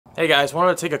Hey guys,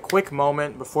 wanted to take a quick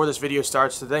moment before this video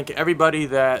starts to thank everybody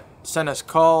that sent us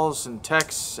calls and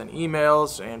texts and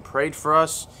emails and prayed for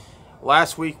us.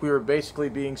 Last week we were basically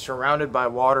being surrounded by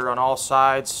water on all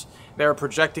sides. They were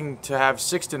projecting to have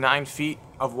 6 to 9 feet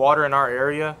of water in our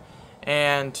area,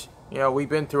 and you know, we've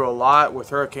been through a lot with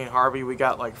Hurricane Harvey. We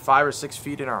got like 5 or 6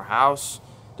 feet in our house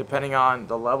depending on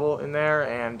the level in there,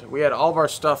 and we had all of our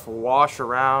stuff wash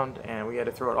around and we had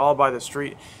to throw it all by the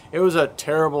street. It was a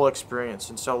terrible experience.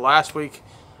 And so last week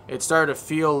it started to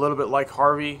feel a little bit like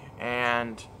Harvey,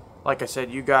 and like I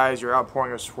said, you guys, your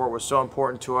outpouring of support was so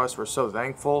important to us. We're so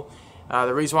thankful.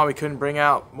 The reason why we couldn't bring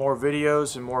out more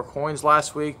videos and more coins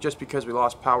last week, just because we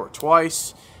lost power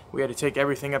twice. We had to take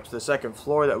everything up to the second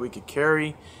floor that we could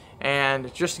carry.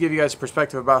 And just to give you guys a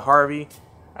perspective about Harvey,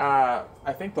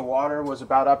 I think the water was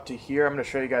about up to here. I'm going to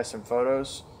show you guys some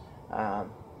photos.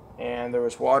 And there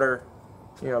was water,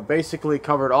 you know, basically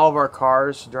covered all of our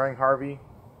cars during Harvey.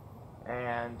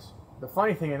 And the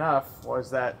funny thing enough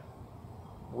was that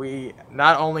we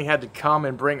not only had to come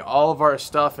and bring all of our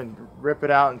stuff and rip it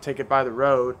out and take it by the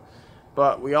road,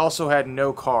 but we also had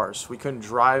no cars. We couldn't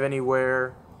drive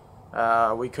anywhere.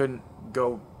 We couldn't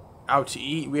go out to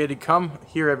eat. We had to come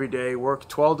here every day, work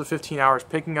 12 to 15 hours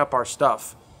picking up our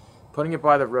stuff, putting it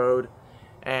by the road,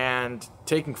 and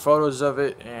taking photos of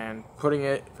it and putting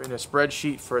it in a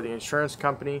spreadsheet for the insurance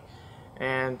company.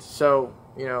 And so,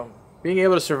 you know, being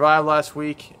able to survive last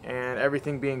week and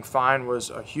everything being fine was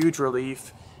a huge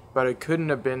relief, but it couldn't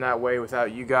have been that way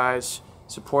without you guys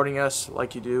supporting us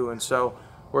like you do. And so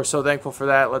we're so thankful for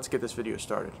that. Let's get this video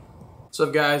started. What's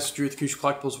up guys, Drew with Kush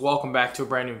Collectibles. Welcome back to a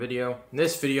brand new video. In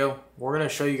this video, we're going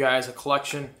to show you guys a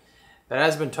collection that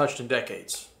hasn't been touched in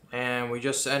decades. And we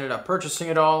just ended up purchasing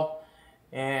it all.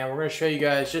 And we're going to show you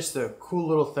guys just the cool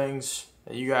little things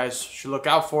that you guys should look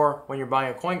out for when you're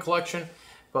buying a coin collection.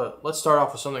 But let's start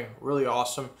off with something really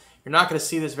awesome. You're not going to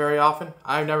see this very often.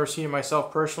 I've never seen it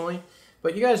myself personally.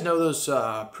 But you guys know those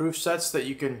proof sets that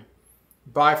you can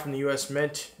buy from the US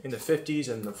Mint in the 50s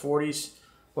and the 40s?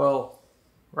 Well,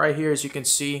 right here, as you can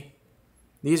see,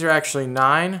 these are actually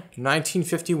 9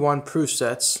 1951 proof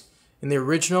sets in the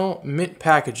original mint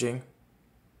packaging.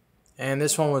 And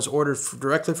this one was ordered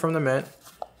directly from the mint.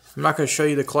 I'm not going to show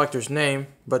you the collector's name,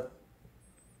 but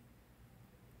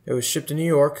it was shipped to New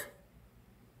York.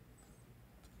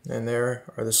 And there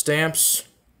are the stamps.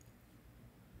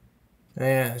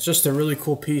 And it's just a really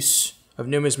cool piece of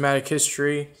numismatic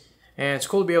history. And it's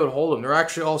cool to be able to hold them. They're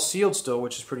actually all sealed still,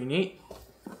 which is pretty neat.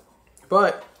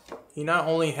 But he not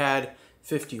only had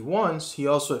 51s, he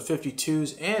also had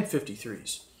 52s and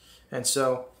 53s. And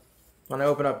so when I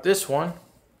open up this one,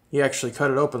 he actually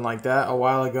cut it open like that a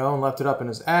while ago and left it up in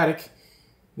his attic.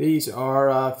 These are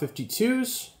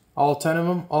 52s, all 10 of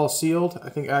them, all sealed. I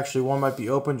think actually one might be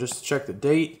open just to check the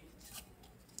date.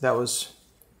 That was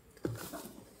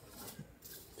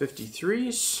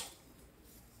 53s,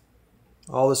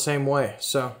 all the same way.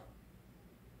 So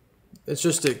it's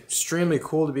just extremely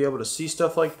cool to be able to see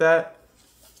stuff like that.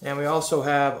 And we also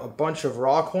have a bunch of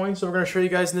raw coins that we're going to show you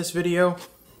guys in this video.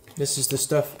 This is the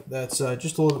stuff that's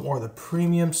just a little bit more of the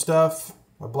premium stuff.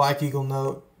 A Black Eagle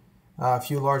note, a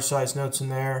few large size notes in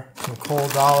there, some Cole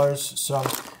dollars, some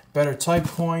better type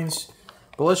coins.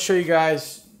 But let's show you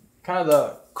guys kind of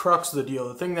the crux of the deal,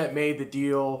 the thing that made the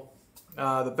deal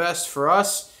the best for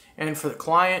us and for the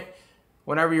client.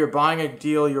 Whenever you're buying a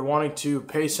deal, you're wanting to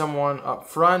pay someone up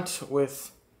front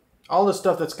with all the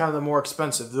stuff that's kind of the more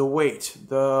expensive, the weight,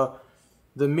 the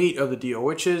meat of the deal,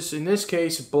 which is, in this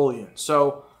case, bullion.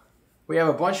 So we have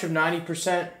a bunch of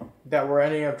 90% that we're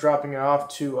ending up dropping it off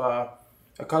to a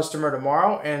customer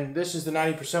tomorrow, and this is the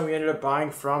 90% we ended up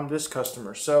buying from this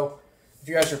customer. So if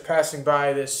you guys are passing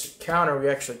by this counter, we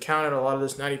actually counted a lot of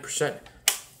this 90%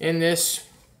 in this.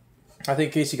 I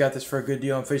think Casey got this for a good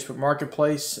deal on Facebook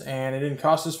Marketplace, and it didn't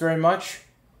cost us very much.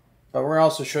 But we're going to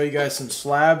also show you guys some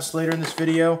slabs later in this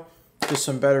video. Just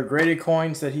some better graded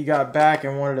coins that he got back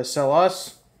and wanted to sell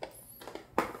us.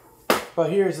 But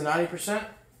here's the 90%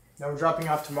 that we're dropping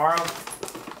off tomorrow.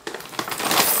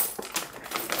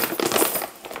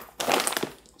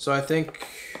 So I think,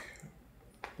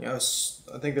 you know,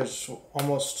 I think there's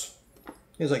almost,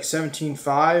 it's like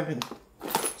 $17,500 and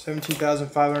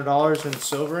 $17,500 in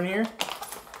silver in here,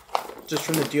 just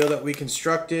from the deal that we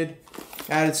constructed.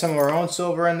 Added some of our own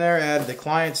silver in there, added the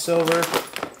client silver,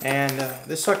 and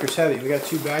this sucker's heavy. We got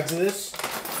 2 bags of this,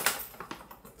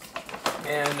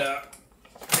 and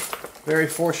very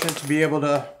fortunate to be able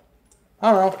to,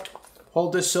 I don't know,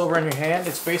 hold this silver in your hand.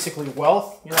 It's basically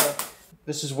wealth. You know,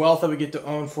 this is wealth that we get to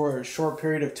own for a short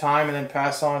period of time and then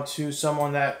pass on to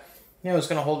someone that, you know, is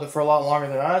going to hold it for a lot longer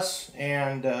than us.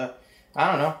 And I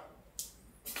don't know.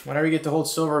 Whenever you get to hold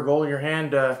silver or gold in your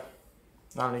hand, I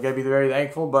don't know, you gotta be very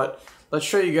thankful. But let's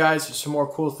show you guys some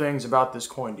more cool things about this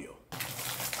coin deal.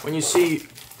 When you see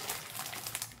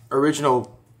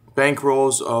original bank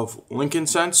rolls of Lincoln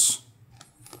cents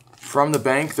from the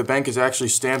bank is actually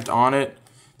stamped on it.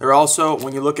 They're also,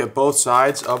 when you look at both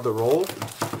sides of the roll,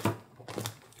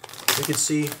 you can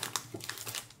see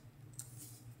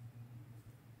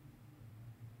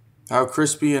how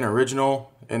crispy and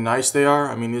original and nice they are.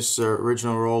 I mean, this is an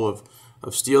original roll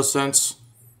of steel cents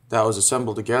that was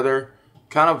assembled together.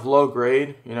 Kind of low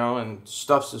grade, you know, and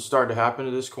stuff's starting to happen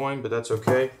to this coin, but that's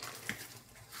okay.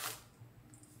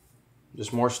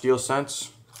 Just more steel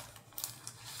cents.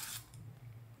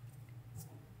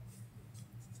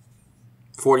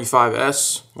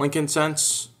 45S Lincoln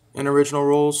cents in original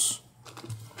rolls.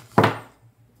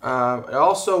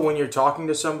 Also, when you're talking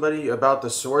to somebody about the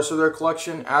source of their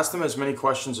collection, ask them as many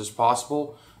questions as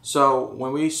possible. So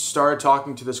when we started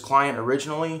talking to this client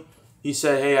originally, he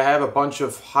said, hey, I have a bunch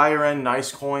of higher end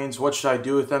nice coins. What should I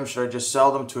do with them? Should I just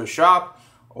sell them to a shop,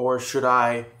 or should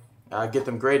I get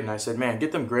them graded? And I said, man,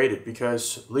 get them graded,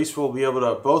 because at least we'll be able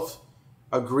to both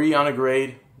agree on a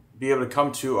grade, be able to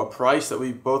come to a price that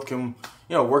we both can,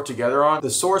 you know, work together on. The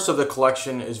source of the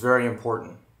collection is very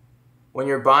important. When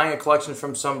you're buying a collection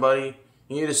from somebody,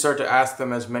 you need to start to ask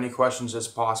them as many questions as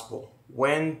possible.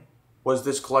 When was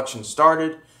this collection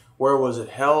started? Where was it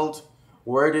held?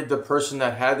 Where did the person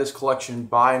that had this collection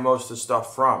buy most of the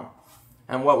stuff from?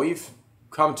 And what we've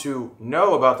come to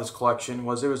know about this collection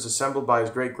was it was assembled by his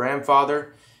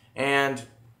great-grandfather, and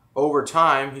over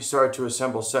time he started to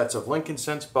assemble sets of Lincoln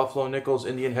cents, buffalo nickels,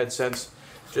 Indian head cents,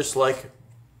 just like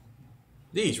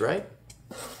these, right?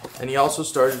 And he also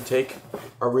started to take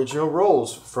original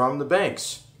rolls from the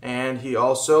banks, and he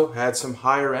also had some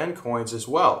higher end coins as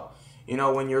well. You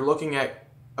know, when you're looking at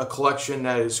a collection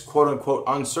that is quote unquote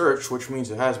unsearched, which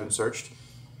means it has been searched,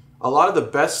 a lot of the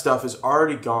best stuff is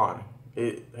already gone.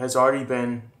 It has already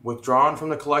been withdrawn from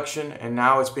the collection, and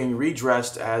now it's being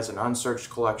redressed as an unsearched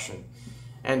collection.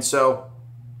 And so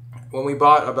when we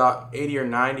bought about 80 or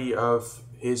 90 of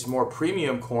his more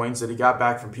premium coins that he got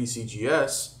back from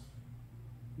PCGS,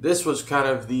 this was kind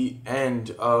of the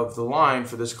end of the line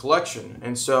for this collection.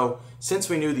 And so since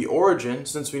we knew the origin,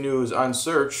 since we knew it was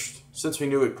unsearched, since we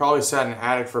knew it probably sat in an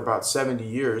attic for about 70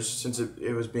 years since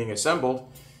it was being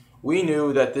assembled, we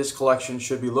knew that this collection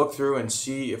should be looked through and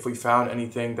see if we found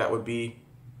anything that would be,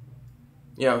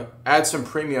 you know, add some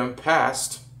premium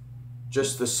past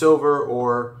just the silver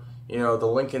or, you know, the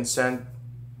Lincoln cent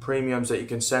premiums that you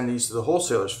can send these to the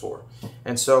wholesalers for.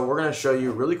 And so we're going to show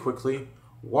you really quickly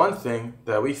one thing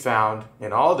that we found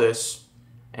in all this,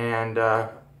 and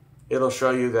it'll show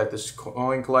you that this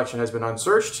coin collection has been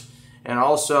unsearched, and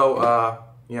also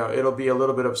you know, it'll be a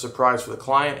little bit of a surprise for the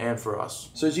client and for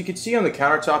us. So as you can see on the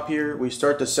countertop here, we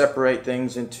start to separate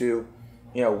things into,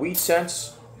 you know, wheat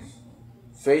cents,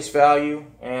 face value,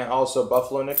 and also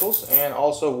buffalo nickels, and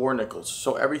also war nickels.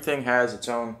 So everything has its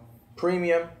own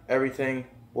premium. Everything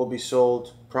will be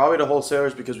sold probably to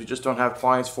wholesalers because we just don't have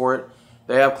clients for it.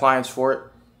 They have clients for it.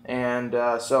 And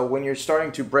so when you're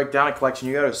starting to break down a collection,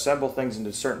 you got to assemble things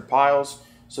into certain piles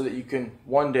so that you can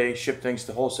one day ship things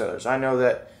to wholesalers. I know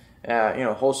that you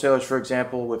know, wholesalers, for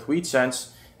example, with wheat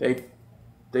cents, they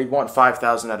want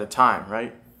 5,000 at a time,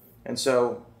 right? And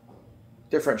so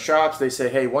different shops, they say,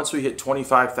 hey, once we hit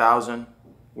 25,000,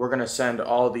 we're going to send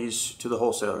all of these to the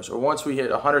wholesalers. Or once we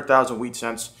hit 100,000 wheat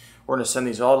cents, we're going to send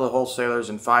these all to the wholesalers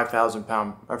in 5,000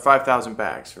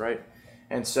 bags, right?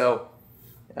 And so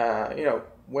you know,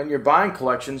 when you're buying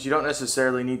collections, you don't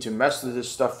necessarily need to mess with this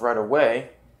stuff right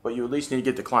away, but you at least need to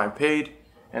get the client paid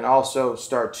and also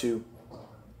start to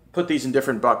put these in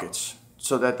different buckets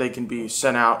so that they can be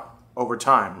sent out over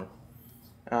time.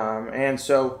 And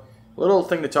so, little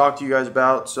thing to talk to you guys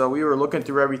about. So we were looking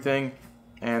through everything,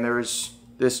 and there was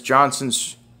this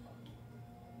Johnson's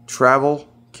travel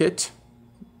kit.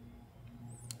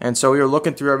 And so we were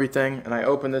looking through everything, and I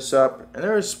opened this up, and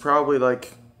there was probably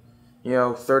like, you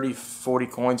know, 30, 40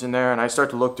 coins in there, and I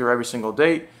start to look through every single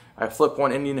date. I flip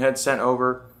one Indian head cent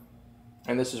over,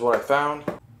 and this is what I found.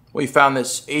 We found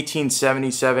this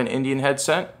 1877 Indian head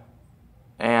cent,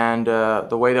 and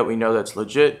the way that we know that's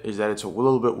legit is that it's a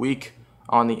little bit weak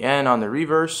on the end, on the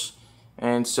reverse.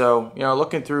 And so, you know,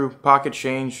 looking through pocket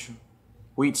change,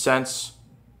 wheat cents,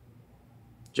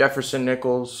 Jefferson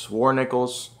nickels, war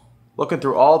nickels, looking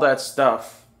through all that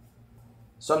stuff,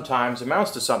 sometimes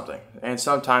amounts to something, and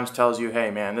sometimes tells you, hey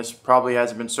man, this probably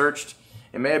hasn't been searched.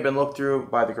 It may have been looked through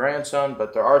by the grandson,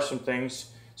 but there are some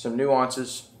things, some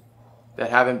nuances that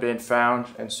haven't been found.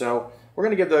 And so we're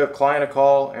going to give the client a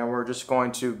call, and we're just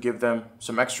going to give them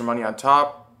some extra money on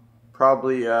top,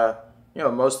 probably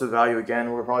most of the value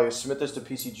again. We're probably going to submit this to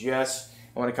PCGS,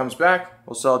 and when it comes back,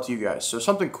 we'll sell it to you guys. So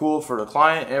something cool for the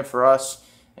client and for us,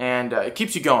 and it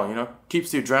keeps you going.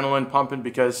 Keeps the adrenaline pumping,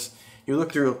 because you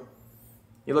look through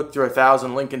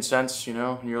 1,000 Lincoln cents,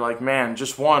 and you're like, man,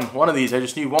 just one of these. I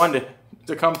just need one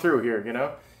to come through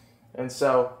here, And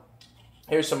so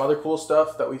here's some other cool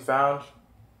stuff that we found.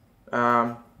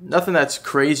 Nothing that's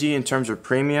crazy in terms of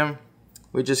premium.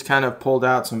 We just kind of pulled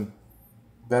out some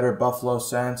better Buffalo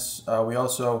cents. We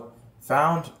also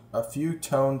found a few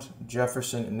toned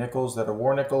Jefferson nickels that are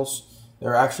war nickels.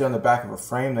 They're actually on the back of a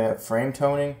frame. They have frame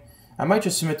toning. I might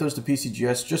just submit those to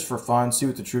PCGS just for fun, see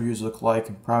what the true views look like.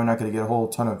 I'm probably not going to get a whole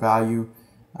ton of value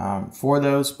for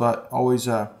those, but always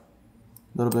a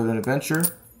little bit of an adventure.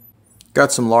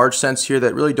 Got some large cents here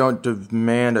that really don't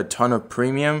demand a ton of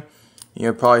premium.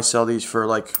 Probably sell these for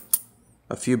like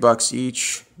a few bucks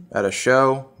each at a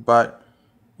show, but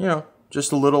just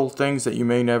the little things that you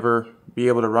may never be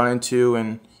able to run into,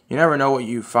 and you never know what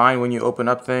you find when you open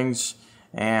up things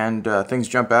and things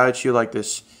jump out at you, like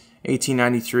this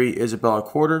 1893 Isabella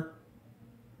quarter.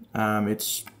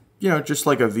 It's just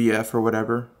like a VF or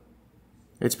whatever.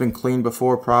 It's been cleaned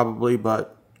before probably,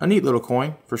 but a neat little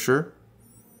coin for sure.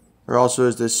 There also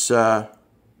is this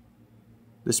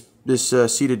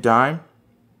seated dime,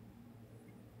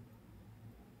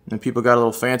 and people got a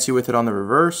little fancy with it on the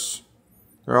reverse.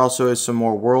 There also is some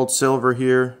more world silver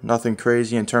here. Nothing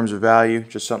crazy in terms of value,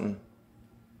 just something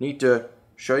neat to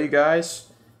show you guys.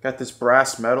 Got this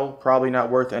brass metal, probably not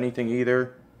worth anything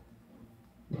either,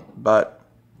 but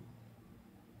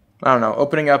I don't know,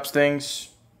 opening up things,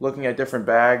 looking at different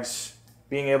bags,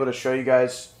 being able to show you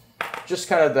guys just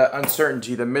kind of the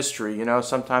uncertainty, the mystery.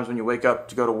 Sometimes when you wake up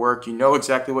to go to work, you know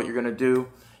exactly what you're going to do,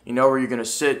 you know where you're going to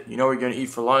sit, you know where you're going to eat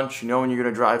for lunch, you know when you're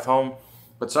going to drive home,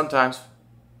 but sometimes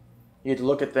you get to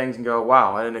look at things and go,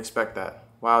 wow, I didn't expect that.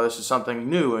 Wow, this is something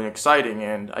new and exciting,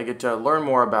 and I get to learn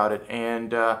more about it.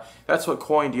 And that's what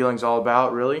coin dealing is all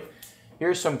about, really.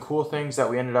 Here's some cool things that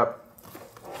we ended up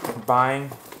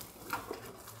buying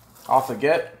off the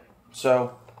get.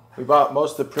 So we bought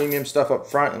most of the premium stuff up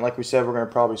front, and like we said, we're going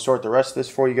to probably sort the rest of this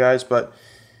for you guys, but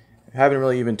I haven't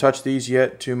really even touched these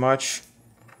yet too much.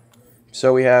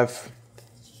 So we have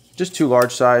just two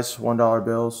large size $1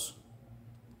 bills.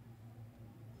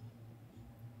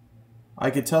 I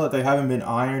could tell that they haven't been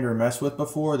ironed or messed with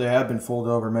before. They have been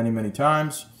folded over many, many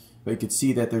times. But you can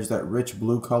see that there's that rich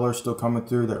blue color still coming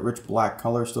through, that rich black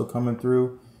color still coming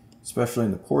through, especially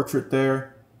in the portrait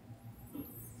there.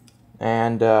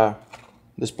 And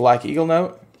this Black Eagle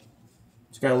note,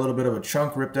 it's got a little bit of a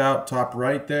chunk ripped out top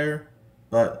right there.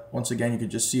 But once again, you can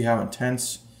just see how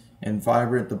intense and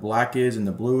vibrant the black is and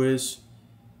the blue is.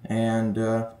 And,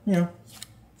 got a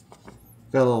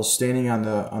little staining on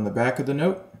the back of the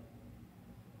note.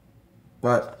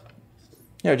 But,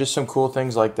 just some cool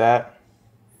things like that.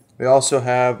 We also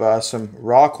have some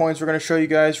raw coins we're going to show you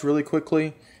guys really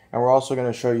quickly. And we're also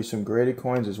going to show you some graded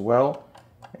coins as well.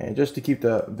 And just to keep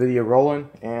the video rolling.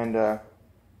 And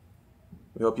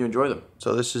we hope you enjoy them.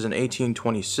 So this is an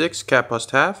 1826 cap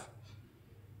bust half.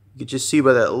 You can just see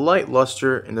by that light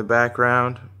luster in the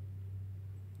background.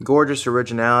 Gorgeous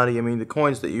originality. I mean, the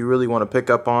coins that you really want to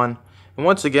pick up on. And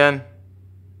once again,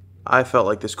 I felt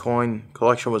like this coin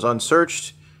collection was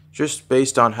unsearched just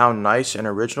based on how nice and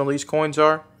original these coins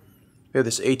are. We have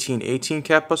this 1818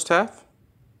 cap bust half.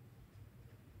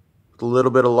 With a little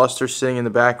bit of luster sitting in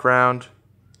the background.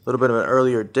 A little bit of an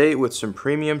earlier date with some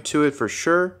premium to it for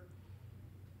sure.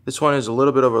 This one is a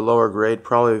little bit of a lower grade,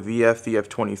 probably a VF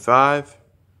 25.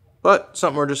 But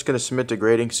something we're just going to submit to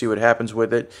grading, see what happens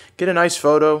with it. Get a nice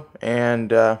photo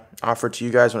and offer it to you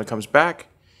guys when it comes back.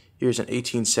 Here's an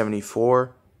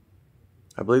 1874.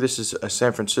 I believe this is a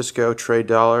San Francisco trade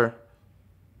dollar.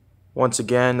 Once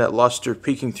again, that luster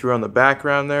peeking through on the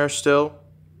background there still.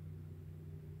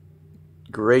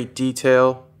 Great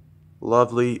detail.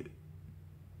 Lovely.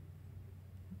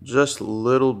 Just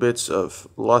little bits of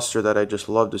luster that I just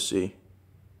love to see.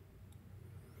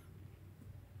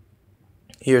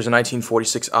 Here's a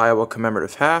 1946 Iowa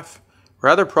commemorative half.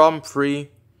 Rather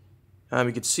problem-free.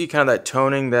 You can see kind of that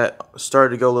toning that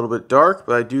started to go a little bit dark,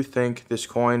 but I do think this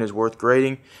coin is worth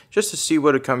grading just to see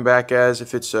what it come back as.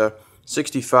 If it's a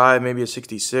 65, maybe a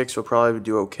 66, we'll probably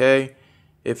do okay.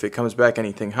 If it comes back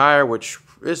anything higher, which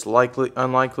is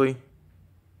unlikely,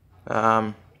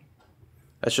 that's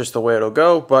just the way it'll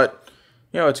go. But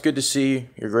it's good to see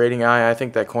your grading eye. I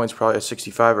think that coin's probably a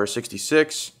 65 or a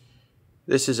 66.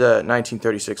 This is a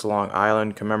 1936 Long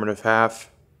Island commemorative half.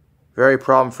 Very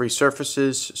problem-free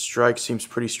surfaces. Strike seems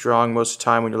pretty strong most of the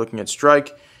time when you're looking at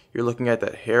strike. You're looking at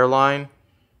that hairline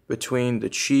between the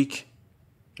cheek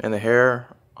and the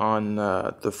hair on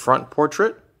the front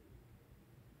portrait.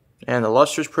 And the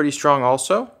luster is pretty strong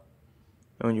also.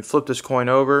 And when you flip this coin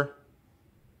over,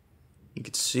 you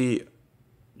can see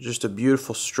just a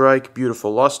beautiful strike,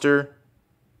 beautiful luster.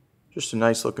 Just a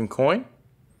nice looking coin.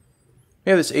 We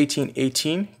have this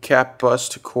 1818 cap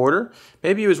bust quarter.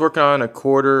 Maybe he was working on a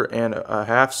quarter and a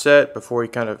half set before he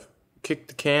kind of kicked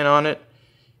the can on it.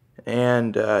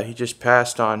 And he just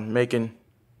passed on making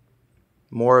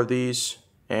more of these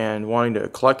and wanting to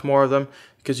collect more of them.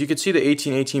 Because you can see the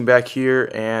 1818 back here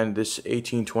and this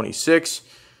 1826.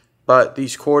 But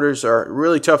these quarters are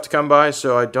really tough to come by,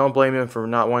 so I don't blame him for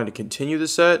not wanting to continue the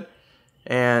set.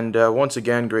 And once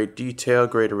again, great detail,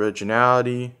 great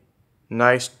originality,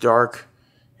 nice, dark,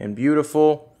 and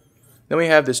beautiful. Then we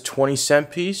have this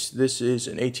 20-cent piece. This is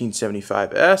an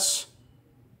 1875S.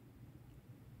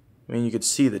 I mean, you can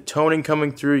see the toning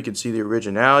coming through. You can see the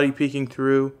originality peeking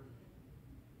through.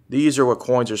 These are what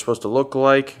coins are supposed to look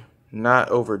like. Not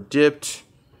over dipped,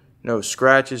 no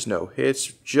scratches, no hits,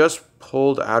 just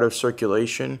pulled out of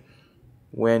circulation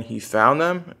when he found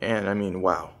them. And I mean,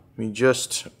 wow. I mean,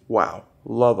 just wow.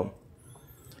 Love them.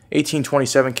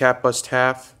 1827 cap bust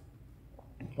half.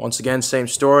 Once again, same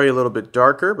story, a little bit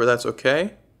darker, but that's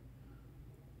okay.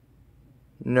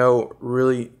 No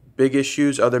really big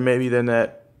issues other maybe than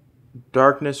that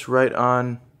darkness right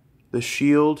on the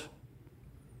shield.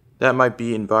 That might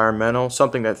be environmental,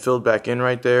 something that filled back in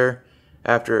right there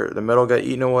after the metal got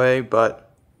eaten away,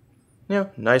 but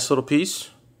nice little piece.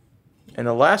 And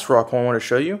the last raw coin I want to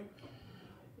show you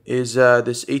is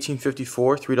this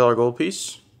 1854 $3 gold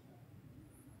piece.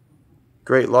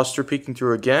 Great luster peeking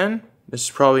through again. This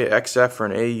is probably an XF or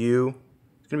an AU.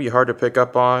 It's going to be hard to pick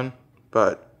up on,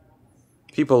 but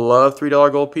people love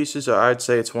 $3 gold pieces. I'd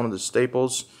say it's one of the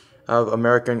staples of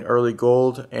American early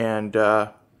gold, and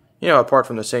apart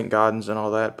from the St. Gaudens and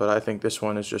all that, but I think this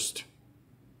one is just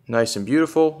nice and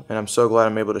beautiful, and I'm so glad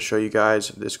I'm able to show you guys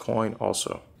this coin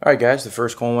also. Alright guys, the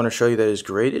first coin I want to show you that is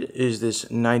graded is this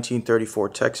 1934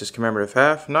 Texas commemorative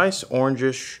half. Nice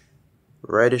orangish,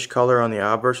 reddish color on the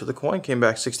obverse of the coin. Came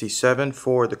back 67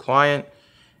 for the client,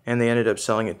 and they ended up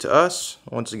selling it to us.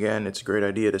 Once again, it's a great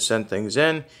idea to send things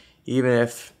in, even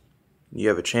if you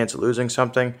have a chance of losing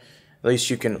something. At least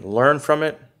you can learn from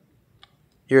it.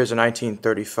 Here's a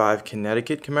 1935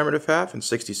 Connecticut commemorative half in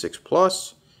 66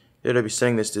 plus. They'll be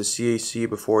sending this to CAC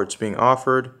before it's being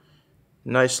offered.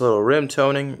 Nice little rim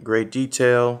toning, great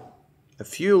detail. A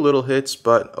few little hits,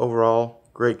 but overall,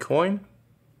 great coin.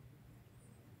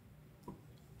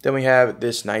 Then we have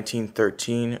this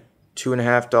 1913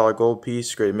 $2.50 gold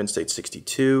piece, graded mint state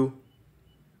 62.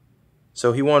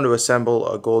 So he wanted to assemble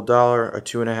a gold dollar, a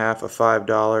 $2.50, a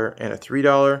 $5, and a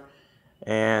 $3.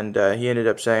 And he ended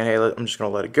up saying, hey, I'm just going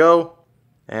to let it go.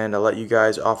 And I'll let you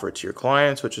guys offer it to your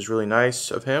clients, which is really nice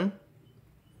of him.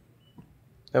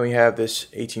 Then we have this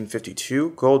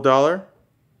 1852 gold dollar.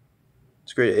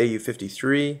 It's graded AU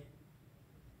 53.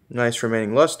 Nice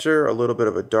remaining luster, a little bit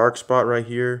of a dark spot right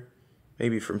here.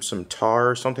 Maybe from some tar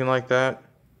or something like that.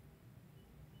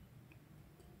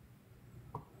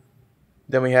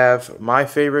 Then we have my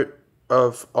favorite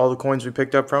of all the coins we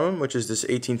picked up from him, which is this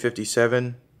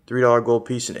 1857 $3 gold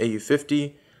piece in AU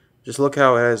 50. Just look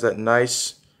how it has that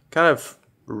nice kind of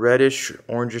reddish,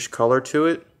 orangish color to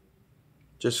it.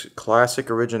 Just classic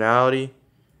originality.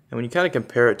 And when you kind of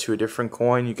compare it to a different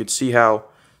coin, you could see how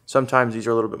sometimes these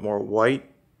are a little bit more white.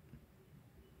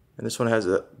 And this one has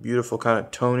a beautiful kind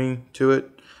of toning to it.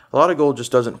 A lot of gold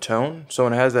just doesn't tone, so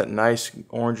when it has that nice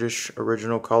orangish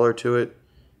original color to it,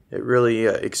 it really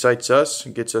excites us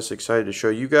and gets us excited to show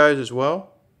you guys as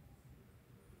well.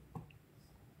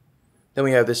 Then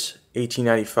we have this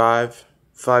 1895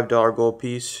 $5 gold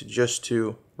piece just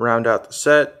to round out the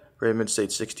set. Graded mint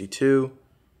state 62.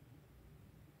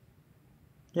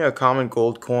 Yeah, a common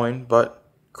gold coin, but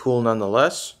cool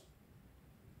nonetheless.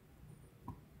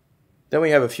 Then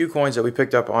we have a few coins that we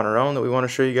picked up on our own that we want to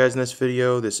show you guys in this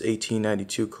video. This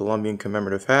 1892 Colombian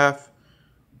commemorative half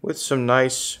with some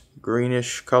nice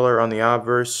greenish color on the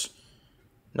obverse.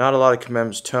 Not a lot of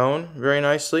commems tone very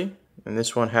nicely. And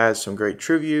this one has some great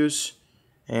true views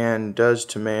and does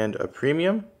demand a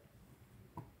premium.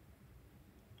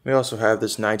 We also have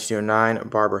this 1909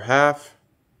 Barber half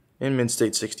in mint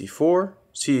state 64.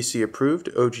 CAC approved,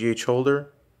 OGH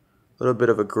holder. A little bit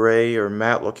of a gray or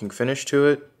matte looking finish to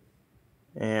it.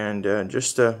 And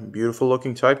just a beautiful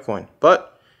looking type coin.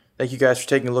 But thank you guys for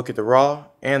taking a look at the raw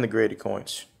and the graded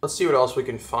coins. Let's see what else we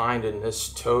can find in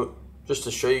this tote, just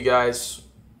to show you guys,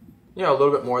 a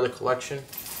little bit more of the collection.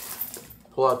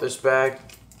 Pull out this bag.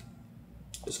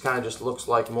 This kind of just looks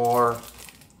like more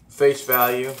face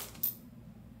value.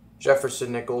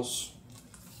 Jefferson nickels.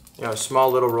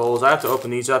 small little rolls. I have to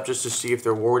open these up just to see if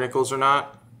they're war nickels or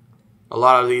not. A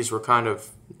lot of these were kind of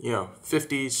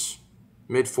 50s,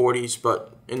 mid 40s,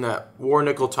 but in that war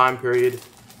nickel time period,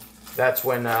 that's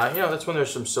when that's when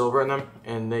there's some silver in them,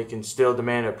 and they can still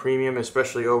demand a premium,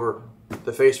 especially over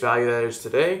the face value that is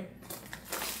today.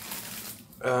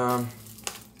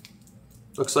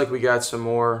 Looks like we got some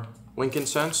more Lincoln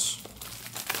cents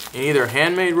in either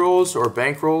handmade rolls or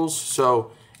bank rolls.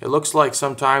 So it looks like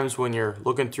sometimes when you're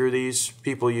looking through these,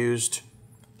 people used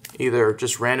either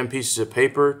just random pieces of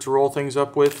paper to roll things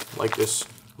up with, like this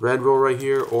red roll right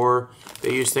here, or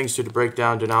they use things to break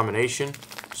down denomination.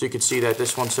 So you can see that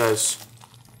this one says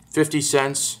 50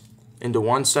 cents into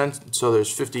 1 cent, so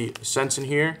there's 50 cents in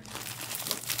here.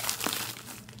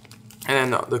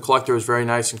 And then the collector was very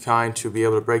nice and kind to be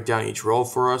able to break down each roll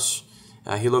for us.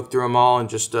 He looked through them all and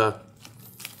just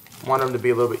wanted them to be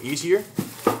a little bit easier.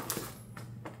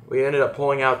 We ended up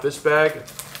pulling out this bag.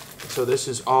 So this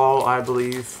is all, I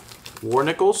believe, war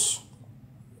nickels.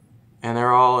 And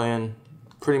they're all in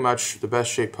pretty much the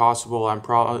best shape possible.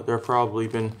 They're probably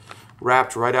been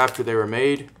wrapped right after they were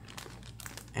made.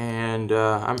 And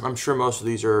I'm sure most of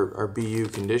these are BU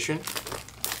condition.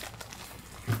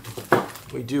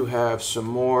 We do have some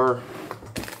more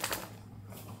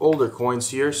older coins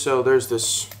here. So there's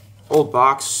this old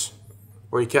box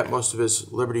where he kept most of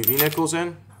his Liberty V nickels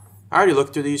in. I already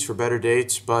looked through these for better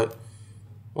dates, but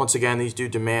once again, these do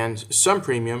demand some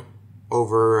premium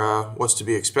over what's to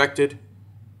be expected.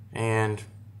 And,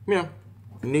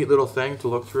 neat little thing to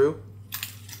look through.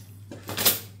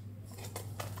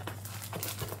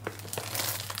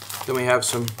 Then we have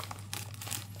some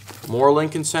more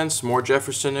Lincoln cents, more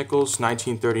Jefferson nickels,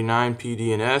 1939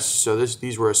 PD and S. So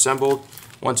these were assembled.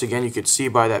 Once again, you could see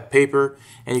by that paper,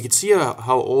 and you can see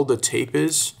how old the tape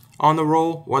is on the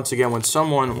roll. Once again, when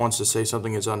someone wants to say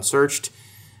something is unsearched,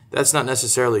 that's not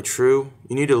necessarily true.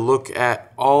 You need to look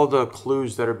at all the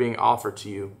clues that are being offered to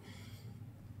you.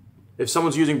 If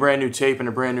someone's using brand new tape and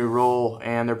a brand new roll,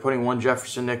 and they're putting one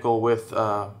Jefferson nickel with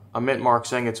a mint mark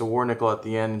saying it's a war nickel at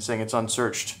the end and saying it's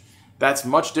unsearched, that's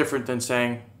much different than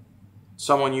saying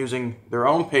someone using their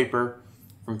own paper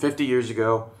from 50 years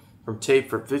ago, from tape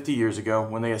from 50 years ago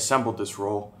when they assembled this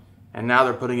roll, and now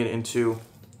they're putting it into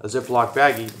a Ziploc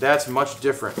baggie. That's much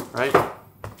different, right?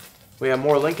 We have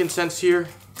more Lincoln cents here,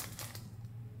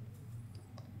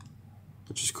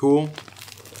 which is cool.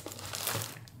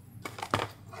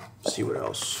 Let's see what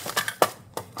else.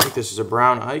 I think this is a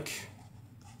brown Ike.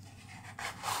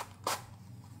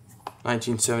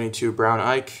 1972 brown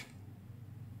Ike.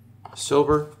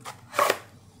 Silver.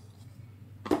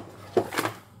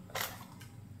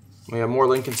 We have more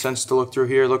Lincoln cents to look through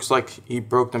here. Looks like he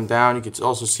broke them down. You can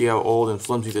also see how old and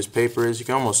flimsy this paper is. You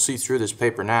can almost see through this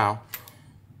paper now.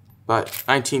 But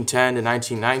 1910 to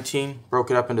 1919,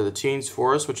 broke it up into the teens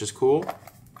for us, which is cool.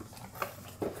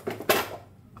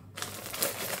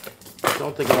 I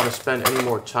don't think I want to spend any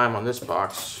more time on this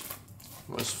box.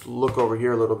 Let's look over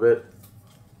here a little bit.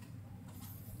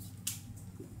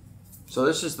 So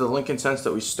this is the Lincoln cents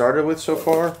that we started with so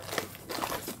far,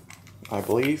 I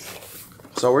believe.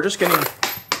 So we're just getting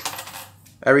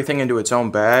everything into its own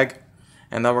bag,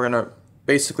 and then we're going to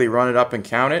basically run it up and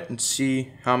count it and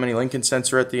see how many Lincoln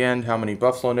cents are at the end, how many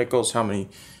Buffalo nickels, how many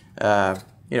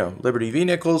Liberty V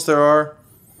nickels there are,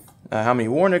 how many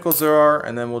war nickels there are,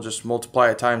 and then we'll just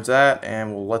multiply it times that,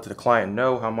 and we'll let the client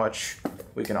know how much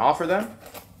we can offer them.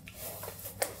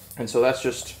 And so that's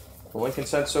just the Lincoln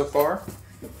cents so far.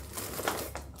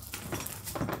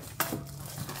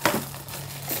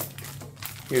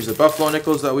 Here's the Buffalo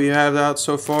nickels that we have out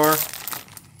so far.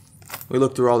 We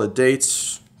looked through all the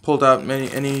dates, pulled out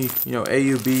any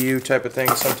AU, BU type of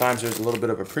things. Sometimes there's a little bit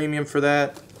of a premium for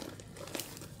that.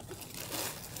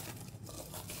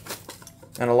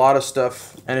 And a lot of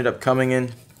stuff ended up coming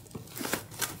in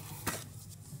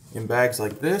bags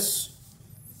like this.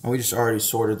 And we just already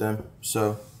sorted them.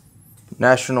 So,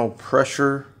 National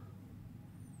Pressure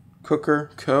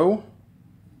Cooker Co.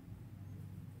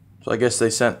 So I guess they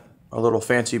sent a little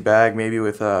fancy bag, maybe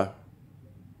with an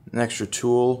extra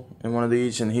tool in one of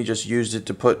these, and he just used it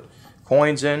to put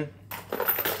coins in.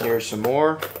 Here's some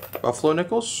more Buffalo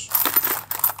nickels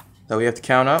that we have to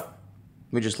count up.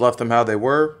 We just left them how they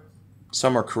were.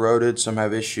 Some are corroded, some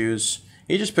have issues.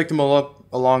 He just picked them all up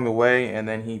along the way, and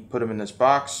then he put them in this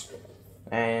box.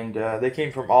 And they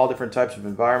came from all different types of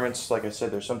environments. Like I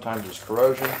said, sometimes there's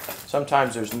corrosion,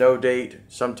 sometimes there's no date,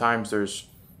 sometimes there's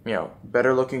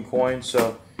better looking coins.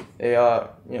 So they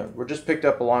were just picked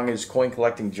up along his coin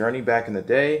collecting journey back in the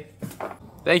day.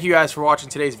 Thank you guys for watching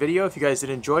today's video. If you guys did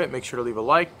enjoy it, make sure to leave a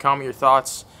like, comment your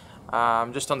thoughts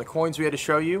just on the coins we had to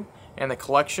show you and the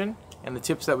collection. and the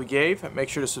tips that we gave. Make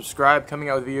sure to subscribe. Coming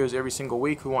out with videos every single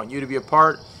week. We want you to be a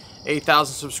part.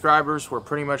 8,000 subscribers. We're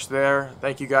pretty much there.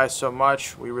 Thank you guys so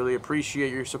much. We really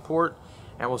appreciate your support,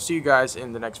 and we'll see you guys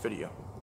in the next video.